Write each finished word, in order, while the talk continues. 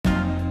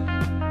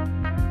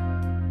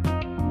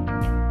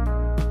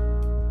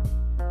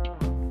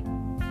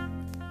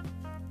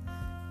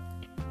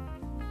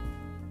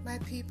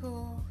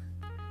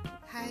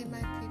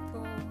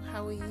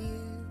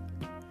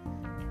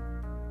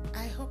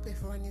hope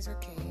everyone is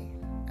okay.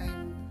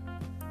 I'm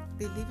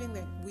believing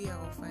that we are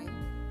all fine.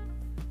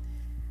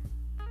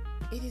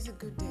 It is a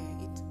good day.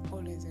 It's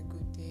always a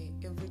good day.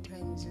 Every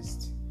time is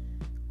just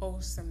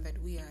awesome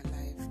that we are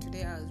alive.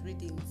 Today I was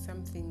reading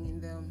something in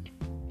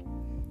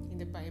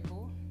the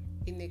Bible,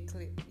 in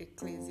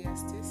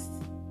Ecclesiastes.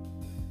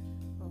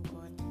 Oh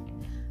God.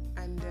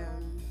 And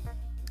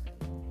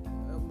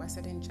a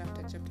certain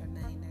chapter 9,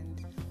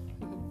 and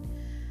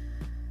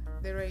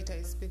the writer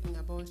is speaking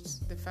about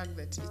the fact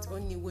that it's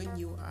only when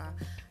you are,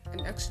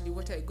 and actually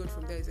what I got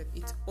from there is that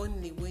it's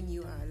only when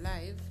you are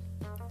alive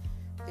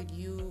that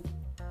you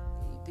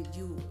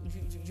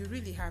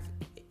really have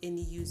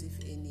any use, if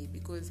any,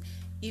 because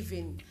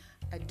even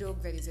a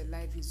dog that is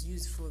alive is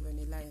useful than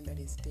a lion that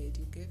is dead.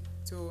 You get?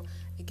 So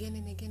again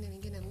and again and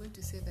again, I'm going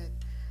to say that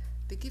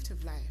the gift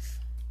of life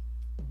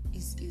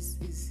is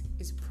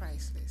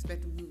priceless. That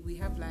we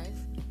have life,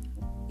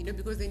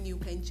 because then you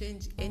can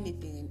change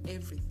anything and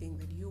everything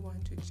that you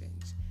want to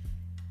change.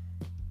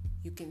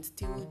 You can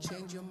still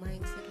change your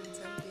mindset on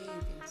something.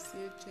 You can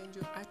still change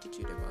your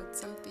attitude about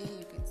something.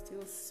 You can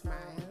still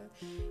smile.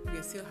 You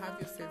can still have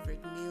your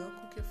favorite meal,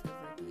 cook your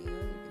favorite meal.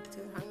 You can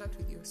still hang out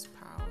with your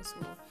spouse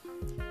or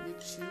your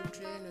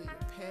children or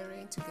your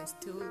parents. You can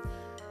still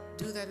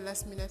do that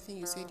last minute thing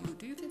you said you would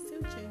do. You can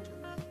still change your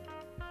mind.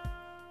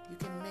 You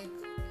can make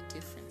a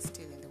difference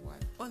still in the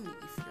world only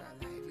if you're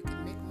alive. You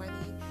can make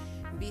money,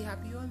 be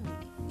happy only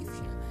if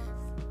you're alive.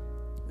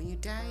 When you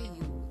die,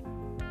 you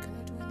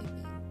cannot do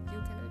anything.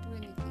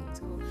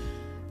 So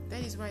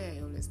that is why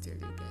I always tell you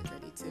guys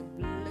that it's a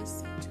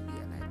blessing to be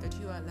alive. That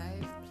you are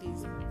alive,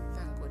 please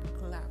thank God,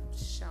 clap,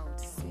 shout,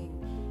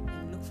 sing,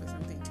 and look for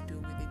something to do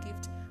with the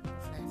gift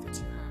of life that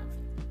you have.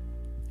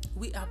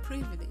 We are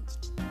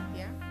privileged,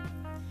 yeah?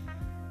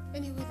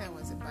 Anyway, that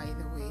was by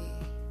the way.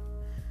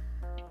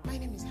 My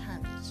name is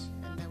Cherish,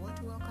 and I want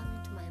to welcome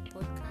you to my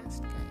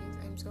podcast, guys.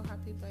 I'm so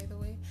happy, by the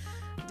way.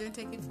 Don't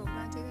take it for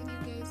granted that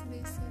you guys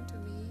listen to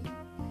me.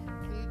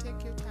 That you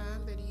take your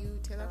time, that you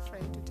tell a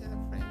friend to tell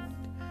a friend.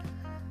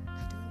 I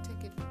don't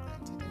take it for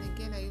granted. And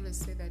again, I always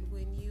say that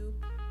when you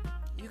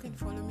can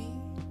follow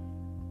me,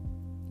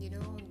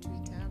 on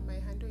Twitter. My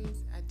handle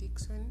is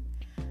Addiction,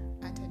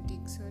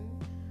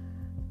 ADIKSONH.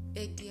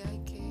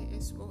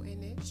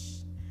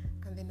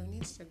 And then on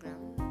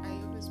Instagram, I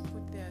always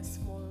put there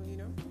small,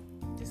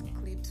 just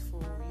clips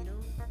for,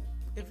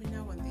 every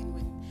now and then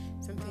when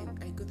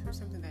I go through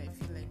something that I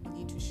feel like we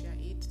need to share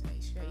it, I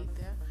share it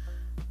there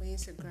on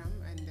Instagram.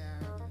 And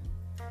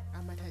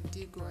I'm at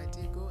Adigo,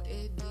 ADIIGO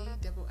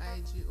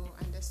 _ADIIGO.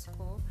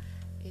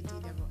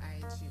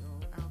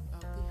 I'll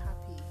be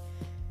happy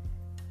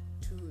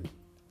to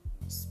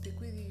speak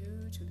with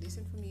you, to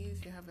listen from you.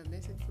 If you have a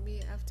message for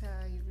me after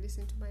you've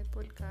listened to my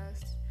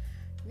podcast,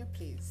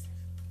 please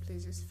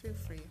just feel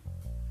free.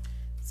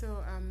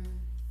 So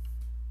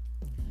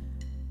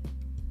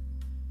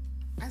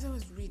as I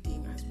was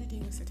reading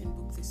a certain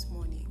book this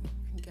morning,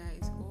 and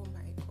guys, oh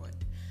my God,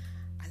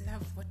 I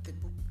love what the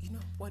book,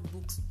 what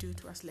books do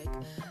to us. Like,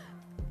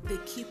 they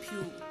keep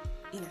you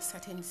in a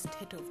certain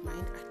state of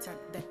mind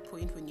at that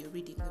point when you're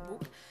reading the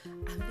book,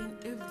 and then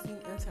everything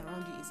else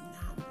around you is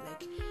numb.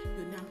 Like,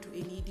 you're numb to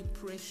any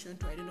depression,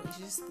 to, you're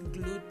just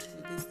glued to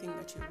this thing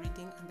that you're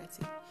reading, and that's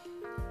it.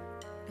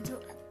 And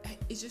so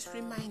it just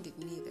reminded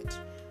me that,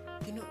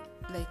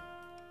 like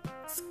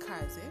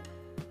scars,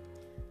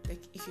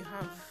 like if you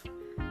have,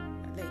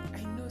 like,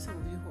 I know some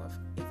of you who have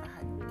ever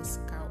had a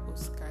scar or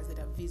scars that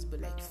are visible,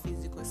 like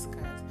physical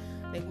scars,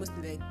 like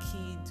mostly like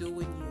kids, or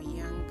when you're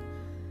young,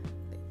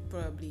 like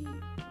probably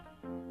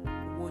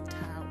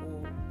water,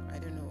 or I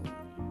don't know,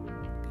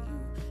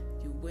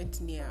 you went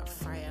near a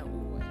fire,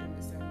 or I don't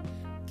know, some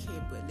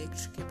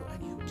electric cable,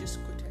 and you just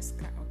got a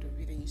scar out of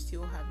it, and you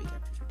still have it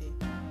up to today.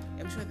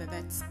 I'm sure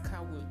that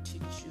scar will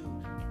teach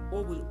you,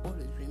 or will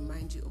always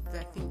remind you of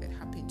that thing that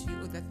happened to you,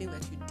 or that thing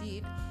that you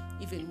did,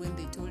 even when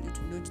they told you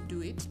to not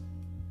do it.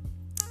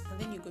 And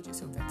then you got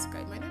yourself that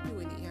scar. It might not be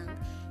when you're young, it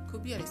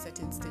could be at a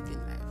certain stage in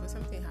life, or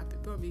something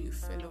happened. Probably you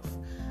fell off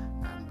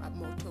a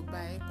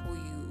motorbike, or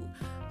you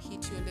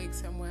hit your leg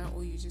somewhere,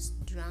 or you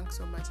just drank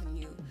so much and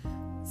you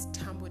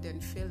stumbled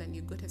and fell and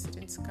you got a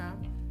certain scar.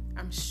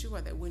 I'm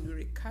sure that when we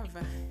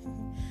recover,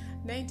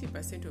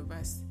 90% of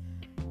us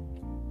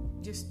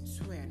just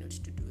swear not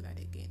to do that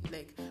again.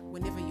 Like,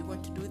 whenever you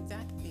want to do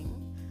that thing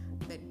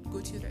that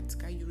got you that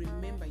scar, you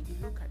remember, you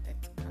look at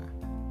that scar,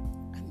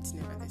 and it's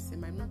never the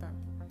same. I remember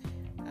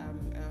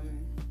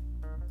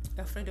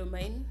a friend of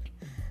mine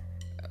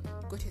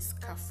got a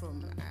scar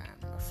from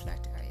a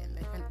flat iron,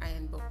 like an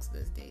iron box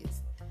those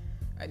days.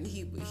 And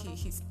he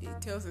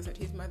tells us that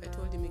his mother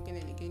told him again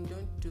and again,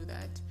 don't do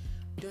that,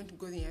 don't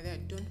go near there,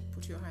 don't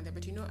put your hand there.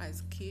 But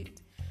as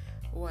kids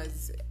or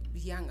as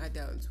young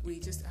adults, we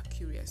just are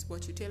curious.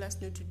 What you tell us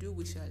not to do,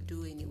 we shall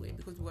do anyway,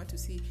 because we want to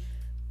see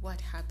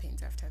what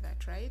happens after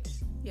that, right?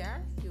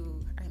 Yeah,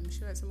 I'm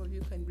sure some of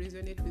you can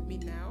resonate with me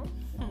now.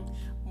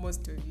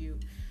 Most of you.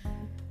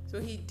 So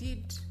he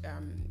did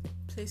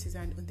place his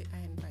hand on the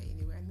iron bar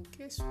anyway, and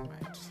guess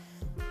what?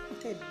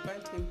 It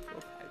burnt him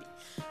properly.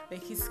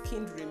 Like, his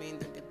skin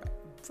remained on the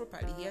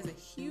properly, he has a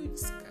huge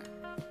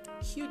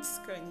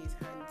scar in his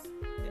hands,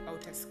 the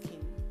outer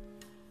skin.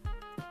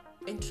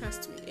 And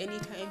trust me,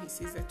 anytime he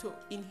sees that, so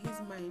in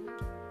his mind,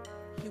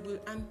 he will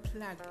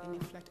unplug any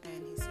flat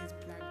iron he sees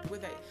plugged,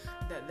 whether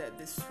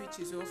the switch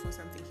is off or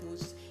something.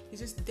 He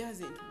just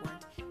doesn't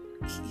want.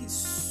 He's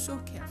so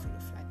careful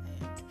of flat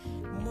irons,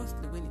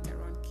 mostly when it's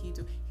around kids.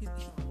 Or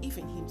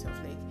even himself,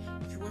 like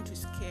if you want to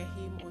scare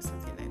him or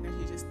something like that,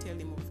 you just tell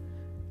him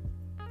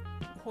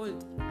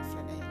hold a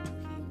flat iron to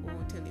him,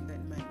 or tell him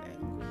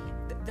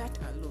that that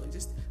alone,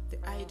 just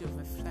the idea of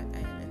a flat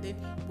iron, and then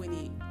when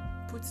he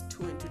puts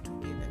two and two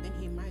together, and then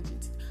he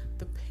imagines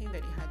the pain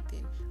that he had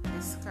then, and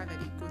the scar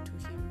that it got to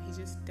him, he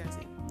just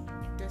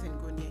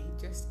doesn't go near.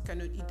 He just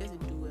cannot. He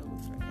doesn't do well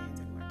with flat irons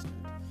and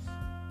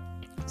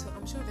whatnot. So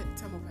I'm sure that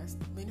some of us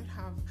may not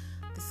have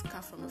the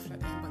scar from a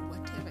flat iron, but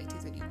whatever it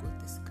is that you got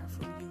the scar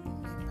from, you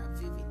remember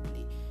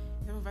vividly.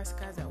 Some of our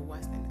scars are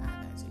worse than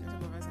others.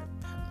 Some of us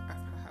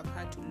have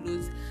had to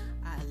lose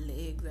our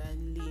legs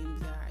and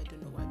limbs. I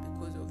don't know why,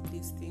 because of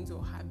these things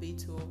or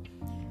habits or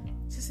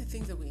just the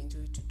things that we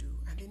enjoy to do.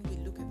 And then we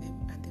look at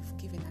them and they've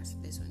given us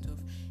lessons of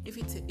if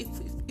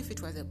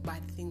it was a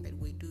bad thing that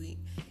we're doing,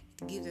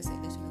 it gives us a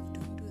lesson of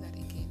don't do that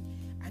again.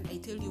 And I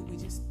tell you, we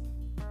just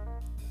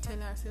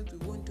tell ourselves we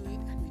won't do it,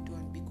 and we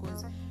don't,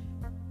 because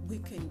we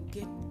can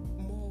get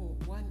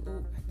one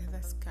or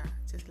another scar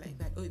just like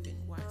that, or even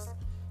worse.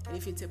 And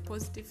if it's a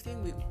positive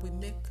thing, we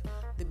make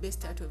the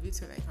best out of it.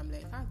 So like I'm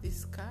like,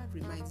 this scar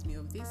reminds me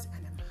of this,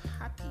 and I'm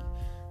happy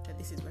that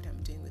this is what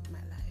I'm doing with my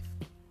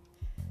life.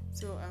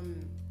 So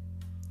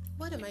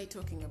what am I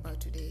talking about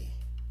today?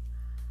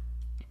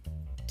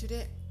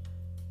 Today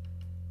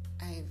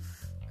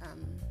I've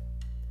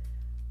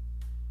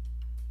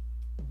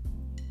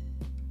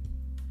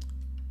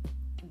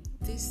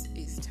this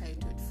is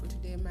titled for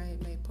today. My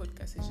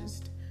podcast is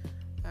just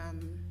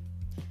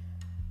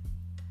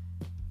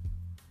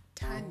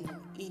turning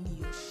in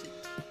your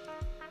shit.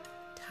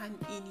 Turn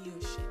in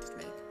your shit.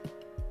 Like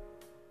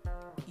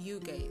you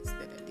guys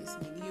that are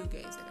listening, you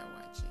guys that are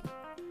watching,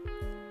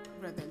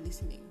 rather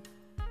listening,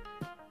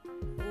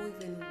 or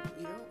even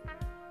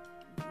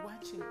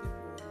watching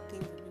people and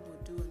things that people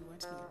do and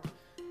whatnot.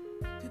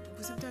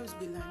 People sometimes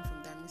we learn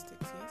from their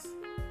mistakes, yes.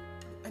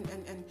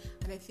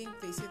 And I think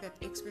they say that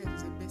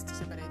experience is the best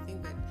teacher, but I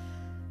think that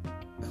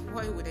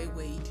why would I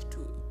wait to,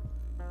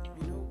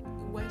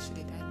 why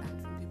shouldn't I learn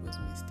from people's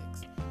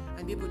mistakes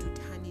and be able to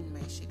turn in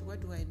my shit?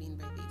 What do I mean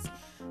by this?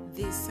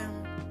 There's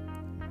some,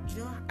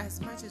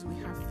 as much as we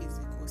have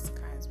physical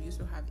scars, we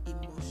also have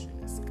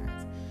emotional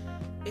scars.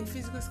 And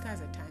physical scars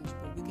are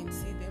tangible. We can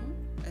see them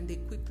and they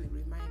quickly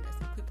remind us,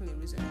 they quickly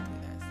resonate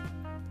with us,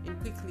 and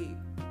quickly,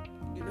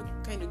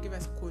 kind of give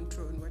us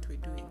control on what we're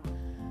doing.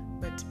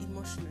 But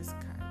emotional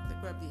scars,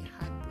 like probably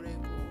heartbreak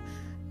or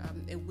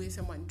a way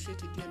someone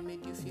treated you and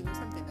made you feel, or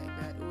something like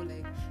that, or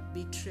like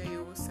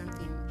betrayal,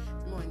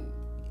 someone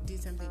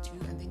did something to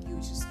you and then you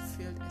just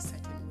felt a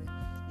certain way.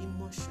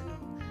 Emotional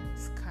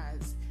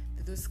scars,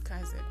 those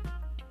scars that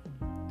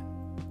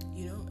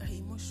are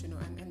emotional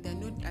and they're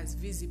not as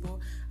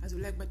visible as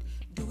we like, but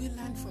do we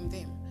learn from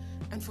them?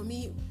 And for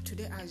me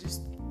today,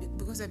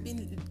 because I've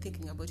been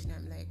thinking about it,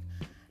 I'm like,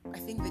 I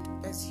think that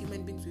as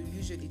human beings we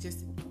usually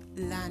just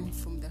learn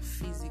from the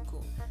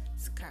physical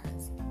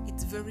scars.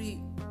 It's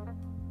very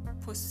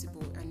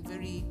possible and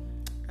very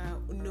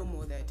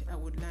normal that I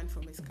would learn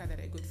from a scar that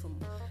I got from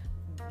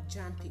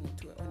jumping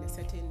on a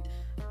certain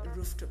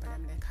rooftop, and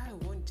I'm like, I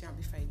won't jump.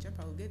 If I jump,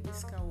 I will get this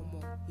scar or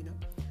more,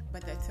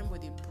 But that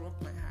somebody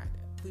broke my heart.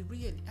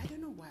 I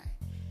don't know why.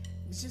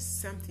 It's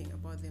just something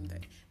about them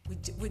that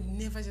we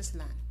never just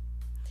learn.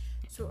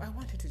 So I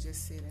wanted to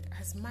just say that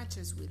as much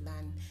as we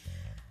learn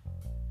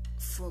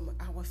from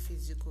our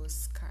physical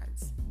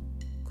scars,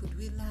 could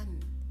we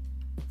learn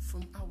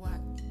from our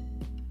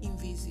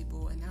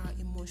invisible and our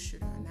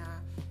emotional and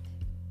our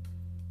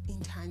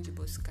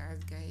intangible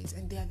scars, guys?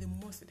 And they are the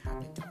most that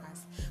happen to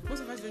us.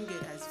 Most of us don't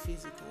get as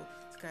physical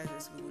scars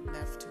as we would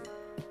love to,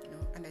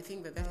 and I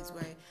think that is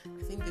why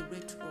I think the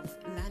rate of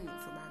learning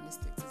from our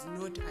mistakes is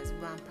not as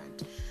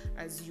rampant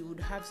as you would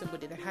have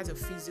somebody that has a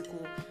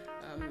physical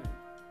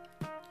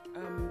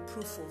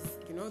proof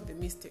of the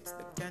mistakes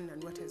they've done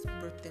and what has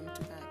brought them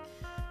to that.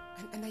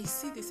 And I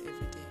see this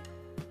every day.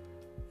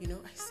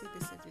 I see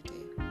this every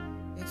day.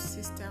 A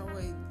sister or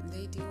a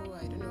lady, or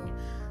I don't know,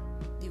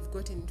 you've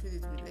gotten into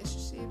these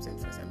relationships and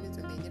for some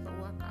reason they never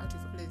work out.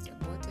 You've always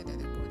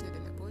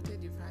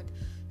aborted. You've had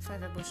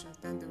 5 abortions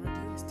down the road.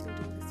 You're still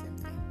doing the same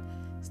thing.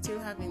 Still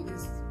having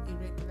these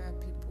irregular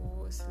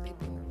people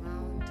sleeping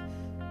around,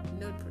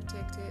 not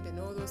protected and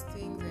all those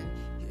things,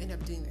 and you end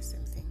up doing the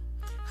same thing.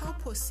 How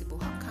possible?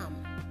 How come?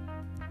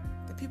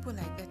 The people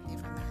like that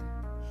never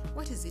learn.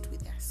 What is it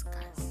with their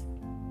scars?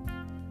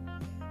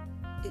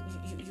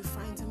 You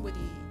find somebody,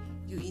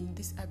 you're in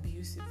this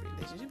abusive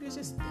relationship, you're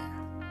just there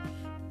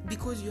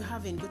because you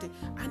haven't got it,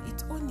 and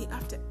it's only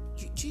after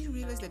do you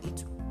realize that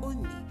it's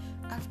only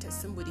after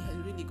somebody has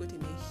really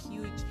gotten a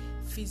huge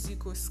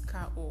physical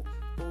scar or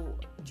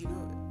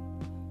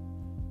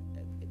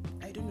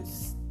I don't know,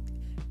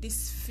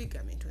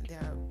 disfigurement on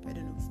their, I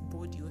don't know,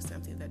 body or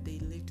something that they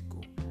let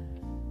go.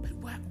 But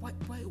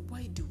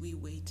why do we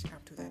wait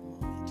up to that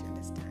moment? You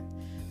understand?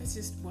 That's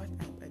just what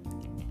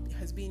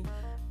has been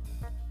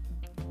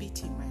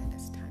beating my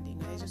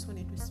understanding. I just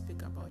wanted to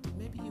speak about it.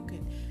 Maybe you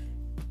can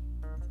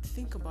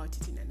think about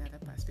it in another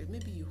perspective.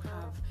 Maybe you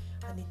have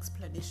an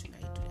explanation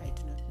I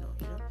do not know.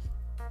 You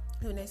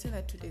know, when I say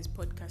that today's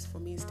podcast for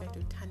me is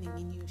titled "Turning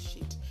in Your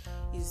Shit,"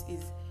 is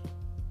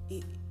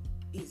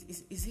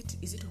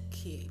it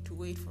okay to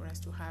wait for us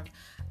to have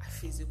a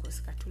physical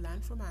scar to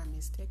learn from our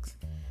mistakes?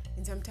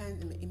 And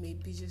sometimes it may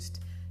be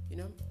just, you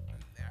know,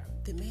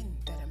 the men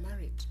that are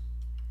married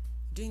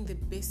doing the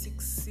basic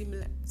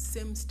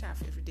same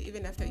stuff every day,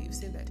 even after you've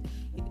seen that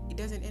it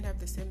doesn't end up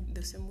the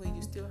same way.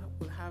 You still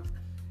will have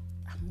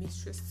a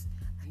mistress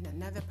and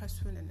another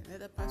person and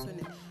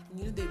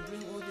you know, they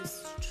bring all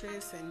this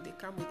stress and they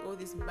come with all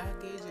this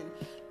baggage and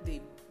they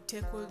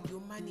take all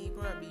your money,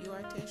 probably your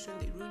attention,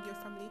 they ruin your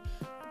family.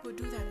 People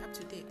do that up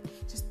to date.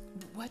 Just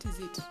what is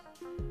it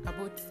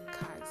about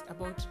cars,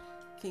 about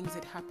things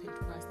that happen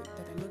to us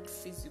that are not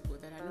physical,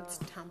 that are not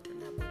stamped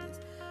on our bodies,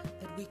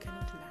 that we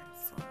cannot learn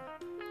from?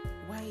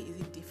 Why is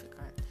it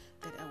difficult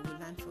that I will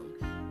learn from?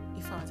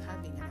 If I was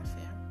having an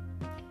affair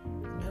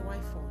and my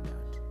wife found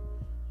out,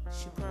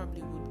 she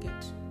probably would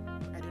get,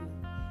 I don't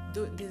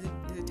know. There's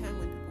a time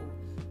when people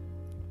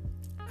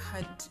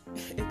had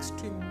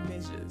extreme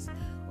measures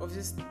of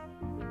just,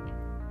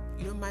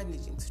 you know,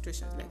 managing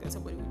situations like that.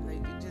 Somebody would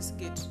like just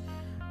get,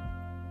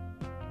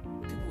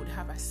 people would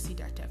have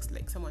acid attacks,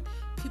 like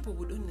people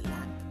would only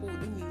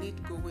let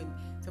go when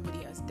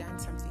somebody has done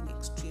something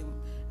extreme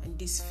and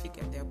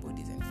disfigured their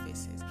bodies and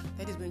faces.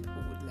 That is when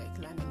people would like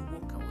learn and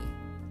walk away.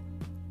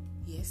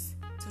 Yes?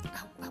 So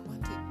I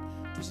wanted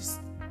to just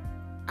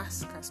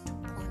ask us to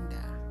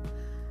ponder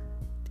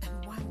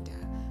and wonder,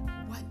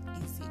 what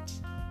is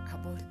it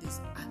about these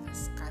other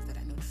scars that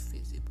are not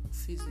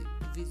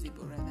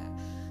visible rather,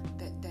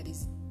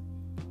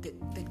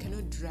 that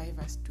cannot drive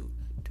us to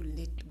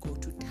let go,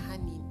 to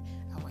turn in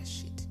our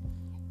shit.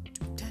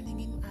 Turning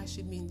in our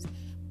shit means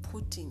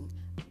putting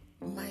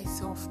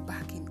myself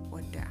back in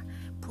order,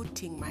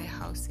 putting my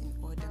house in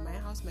order. My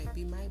house might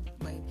be my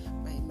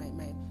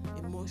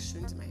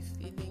emotions, my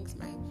feelings,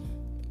 my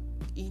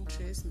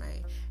interests,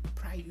 my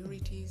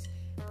priorities.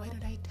 Why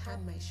don't I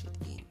turn my shit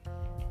in?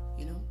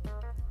 You know,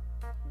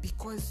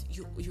 because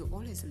you're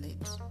always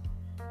late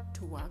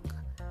to work,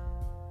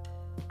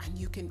 and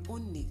you can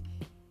only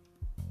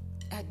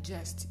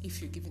adjust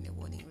if you're given a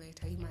warning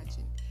letter.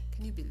 Imagine,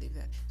 can you believe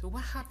that? So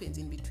what happens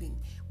in between?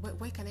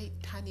 Why can I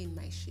turn in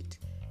my shit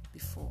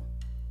before?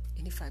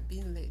 And if I've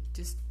been late,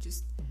 just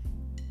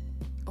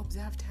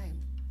observe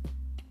time.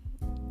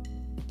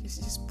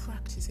 Just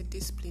practice a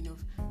discipline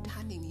of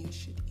turning your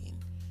shit in.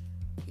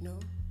 You know,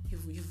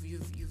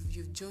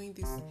 you've joined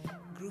this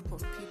group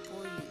of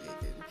people.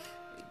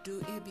 You do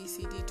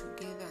ABCD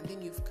together, and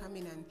then you've come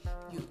in and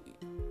you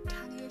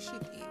turn your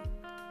shit in.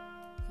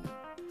 You know,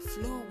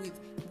 flow with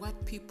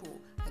what people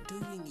are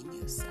doing in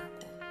your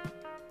circle.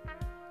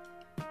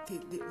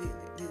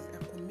 There's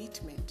a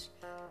commitment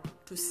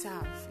to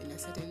serve in a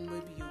certain,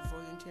 maybe you're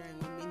volunteering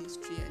in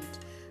ministry and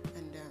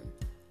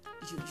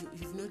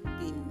you've not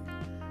been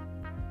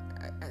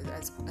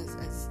as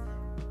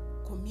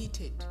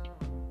committed.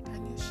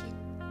 Turn your shit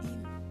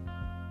in.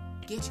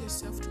 Get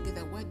yourself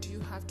together. What do you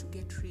have to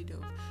get rid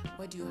of?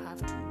 What do you have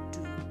to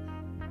do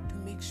to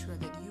make sure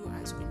that you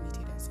are as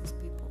committed as these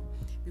people?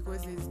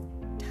 Because there's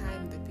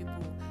time that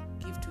people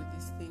give to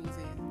these things,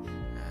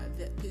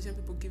 and some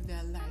people give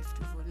their life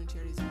to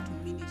volunteerism, to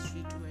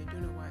ministry, to I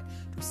don't know what,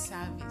 to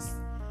service,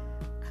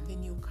 and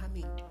then you come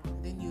in,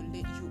 and then you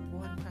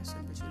one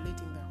person, but you're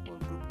letting the whole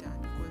group down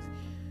because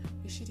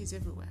your shit is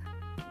everywhere.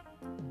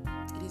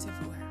 It is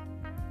everywhere.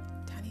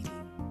 Turn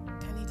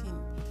it in.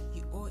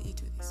 You owe it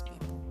to these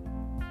people.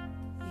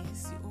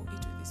 Yes, you owe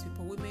it to these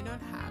people. We may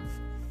not have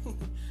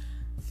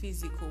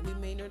physical. We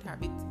may not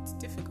have it. It's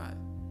difficult.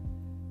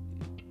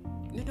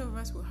 None of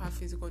us will have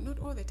physical. Not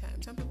all the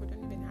time. Some people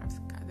don't even have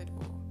scars at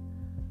all.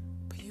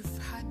 But you've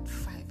had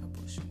 5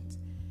 abortions.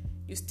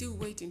 You're still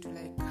waiting to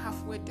like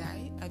halfway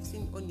die. I've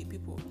seen only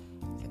people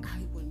say,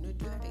 I will not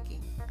do that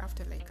again.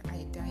 After like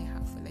I die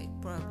halfway,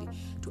 like probably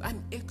to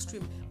an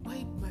extreme.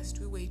 Why must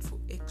we wait for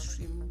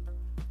extreme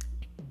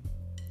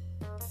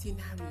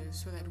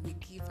scenarios so that we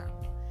give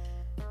up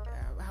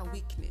our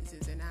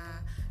weaknesses and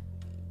our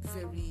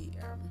very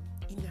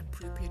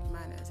inappropriate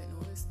manners and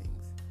all those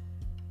things?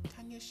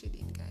 Turn your shit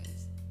in,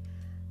 guys.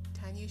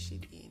 Turn your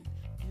shit in.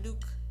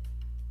 Look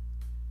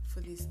for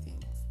these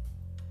things.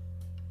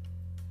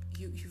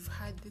 You've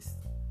had this,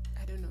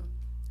 I don't know,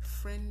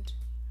 friend,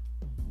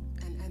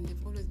 and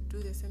they've always do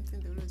the same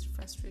thing. They always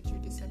frustrate you,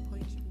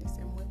 disappoint you in the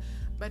same way.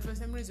 But for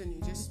some reason,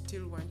 you just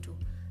still want to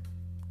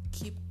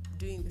keep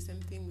doing the same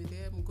thing with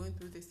them, going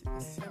through the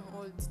same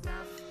old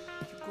stuff.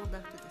 You go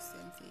back to the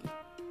same thing.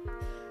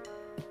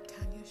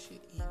 Turn your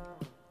shit in.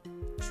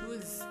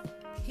 Choose.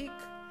 Pick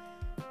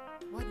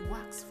what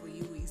works for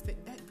you. Is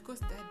that because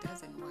that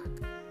doesn't work.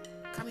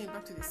 Coming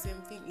back to the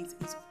same thing is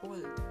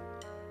old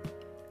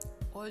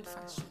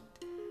old-fashioned.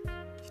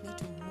 You need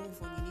to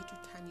move on. You need to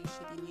turn your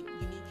shit in.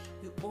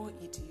 You owe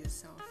it to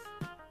yourself.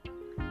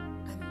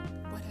 And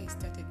what I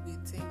started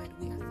with, saying that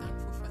we are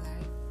thankful for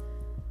life,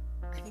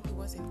 I think it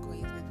wasn't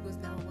coincidence, because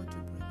now I want to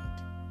bring it.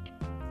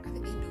 At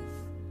the end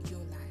of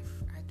your life,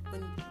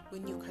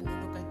 when you can no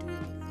longer do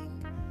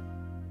anything,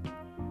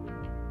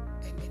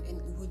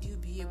 and would you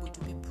be able to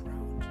be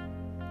proud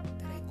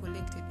that I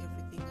collected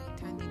everything, I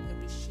turned in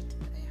every shit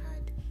that I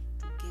had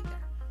together,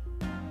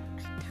 I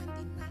turned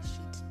in my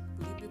shit?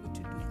 Will you be able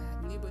to do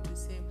that? Will you be able to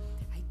say,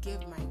 I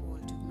gave my all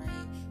to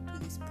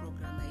this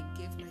program, I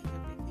gave my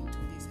everything to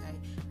this,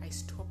 I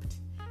stopped,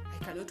 I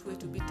cannot wait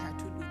to be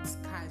tattooed with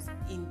scars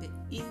in the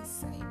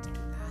inside to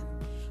learn,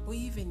 or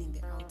even in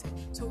the outside.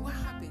 So what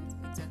happens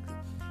exactly?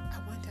 I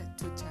want us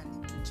to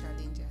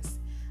challenge us.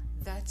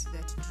 That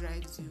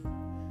drives you,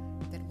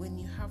 that when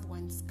you have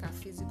one scar,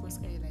 physical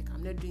scar, you're like,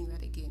 I'm not doing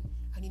that again,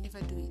 and you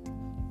never do it.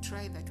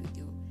 Try that with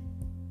your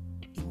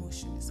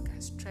emotional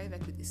scars. Try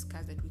that with the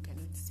scars that we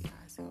cannot see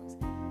ourselves.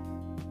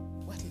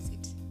 What is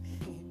it?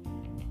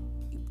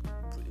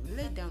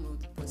 Lay down all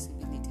the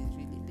possibilities,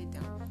 really. Lay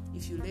down.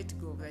 If you let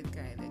go of that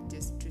guy that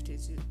just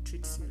treats you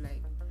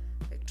like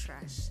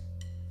trash,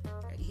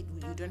 you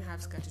don't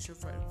have scar to show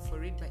for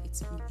it, but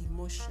it's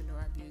emotional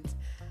abuse.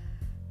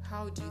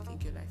 How do you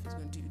think your life is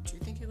going to? Do you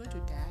think you're going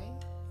to die?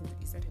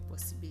 Is that a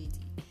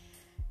possibility?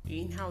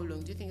 In how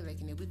long? Do you think like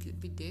in a week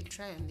you'd be dead?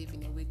 Try and live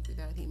in a week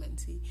without him and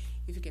see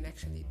if you can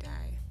actually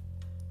die.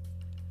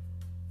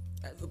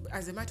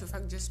 As a matter of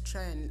fact, just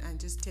try and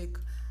just take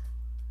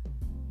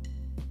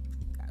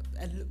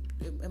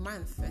a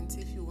month and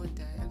see if you won't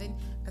die. And then,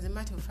 as a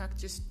matter of fact,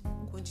 just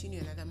continue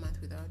another month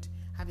without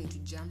having to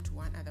jump to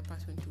one other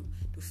person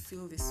to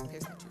feel this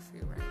space that you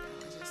feel right now.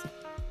 Just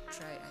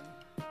try and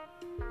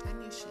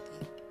turn your shit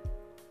in.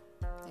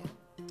 Yeah,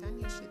 turn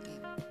your shit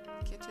in.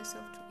 Get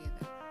yourself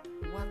together.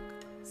 Work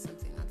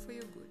something out for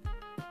your good.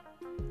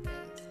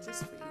 Guys,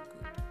 just for your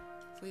good.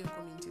 For your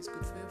community is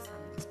good. For your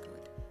family is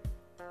good.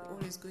 You're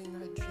always going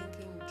out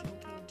drinking. You're a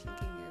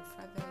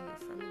father, you're a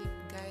family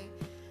guy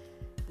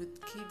with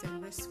kids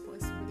and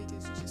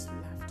responsibilities. You just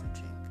love to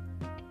drink.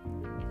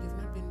 You've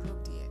not been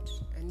robbed yet.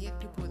 And yet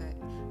people that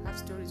have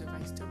stories of,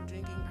 I stopped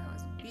drinking, I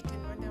was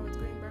beaten one day, I was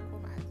going back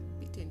home, I was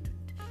beaten,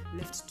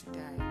 left to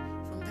die.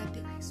 From that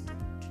day I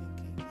stopped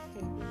drinking.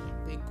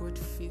 They got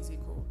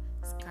physical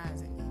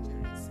scars and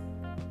injuries.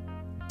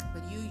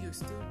 But you're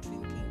still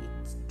drinking.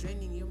 It's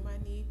draining your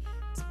money.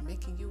 It's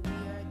making you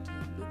weird.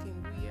 You're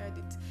looking weird.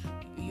 It's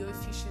your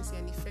efficiency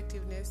and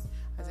effectiveness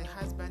as a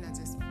husband, as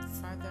a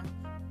father,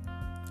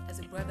 as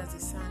a brother, as a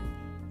son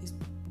is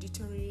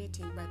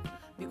deteriorating. But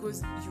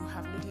because you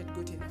have not yet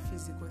gotten a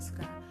physical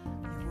scar,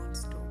 you won't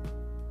stop.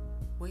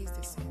 Where is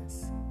the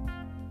sense?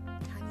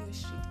 Turn your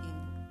shit in.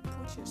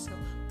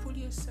 Pull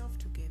yourself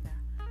together.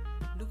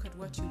 Look at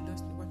what you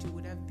lost and what you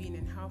would have been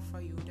and how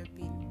far you would have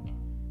been.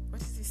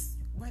 What is this?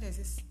 What does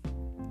this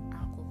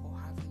alcohol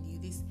have on you?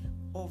 This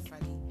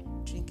overly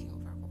drinking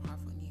of alcohol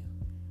have on you?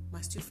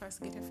 Must you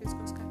first get a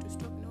physical scar to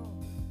stop? No.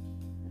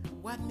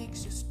 What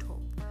makes you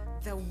stop?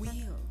 The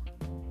will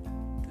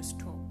to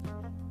stop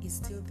is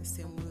still the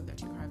same will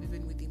that you have,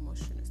 even with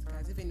emotional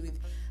scars, even with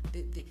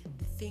the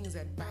things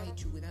that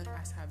bite you without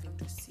us having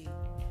to see.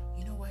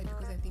 You know why?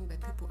 Because I think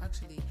that people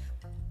actually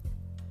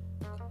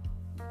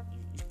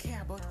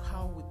care about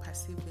how we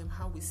perceive them,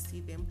 how we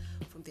see them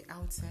from the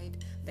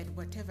outside, that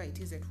whatever it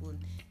is that will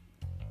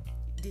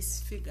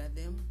disfigure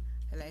them,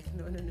 like,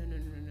 no.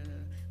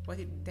 What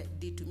that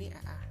did to me,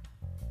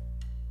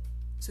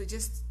 So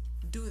just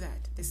do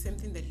that. The same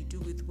thing that you do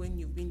with when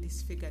you've been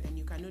disfigured and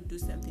you cannot do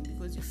something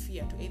because you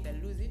fear to either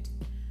lose it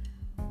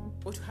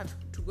or to have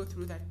to go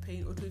through that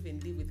pain or to even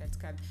live with that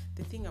scar.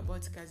 The thing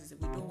about scars is that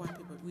we don't want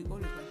people, we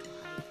always want to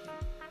hide them.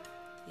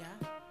 Yeah?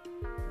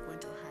 We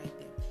want to hide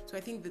them. So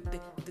I think that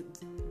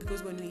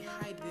because when we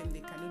hide them,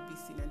 they cannot be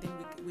seen, and then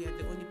we are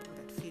the only people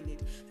that feel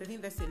it. So I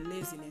think that's the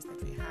laziness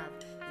that we have,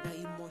 the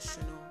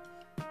emotional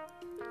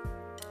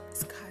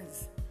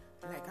scars.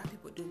 Like how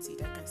people don't see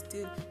it. I can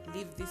still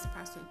leave this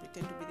person,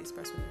 pretend to be this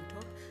person on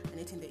top, and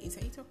yet in the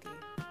inside, it's okay.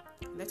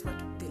 That's what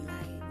the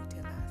lie we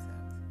tell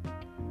ourselves.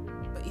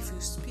 But if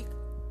you speak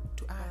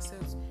to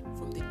ourselves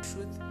from the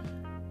truth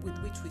with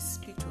which we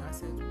speak to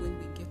ourselves when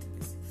we get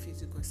these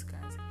physical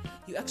scars,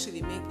 you actually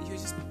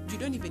you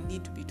don't even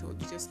need to be told.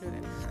 You just know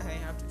that I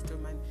have to stop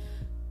my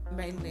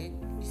leg.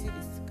 You see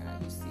this scar,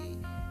 you see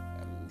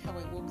how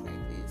I walk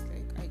like this,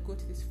 like I got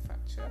this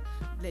fracture,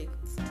 like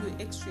to the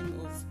extreme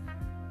of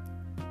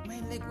my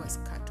leg was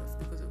cut off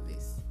because of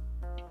this.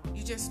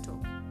 You just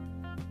stop. I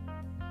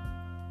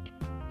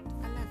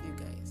love you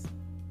guys.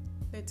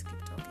 Let's keep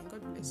talking.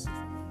 God bless you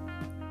for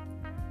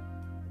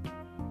me.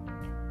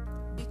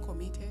 Be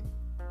committed.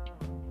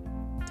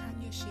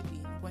 Turn your shit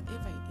in,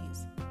 whatever it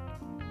is.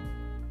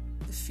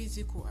 The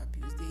physical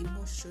abuse, the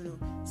emotional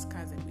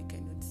scars that we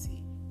cannot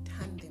see,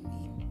 turn them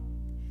in.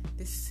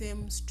 The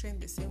same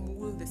strength, the same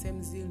will, the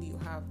same zeal you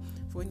have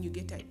for when you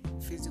get a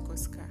physical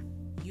scar,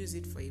 use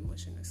it for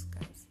emotional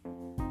scars.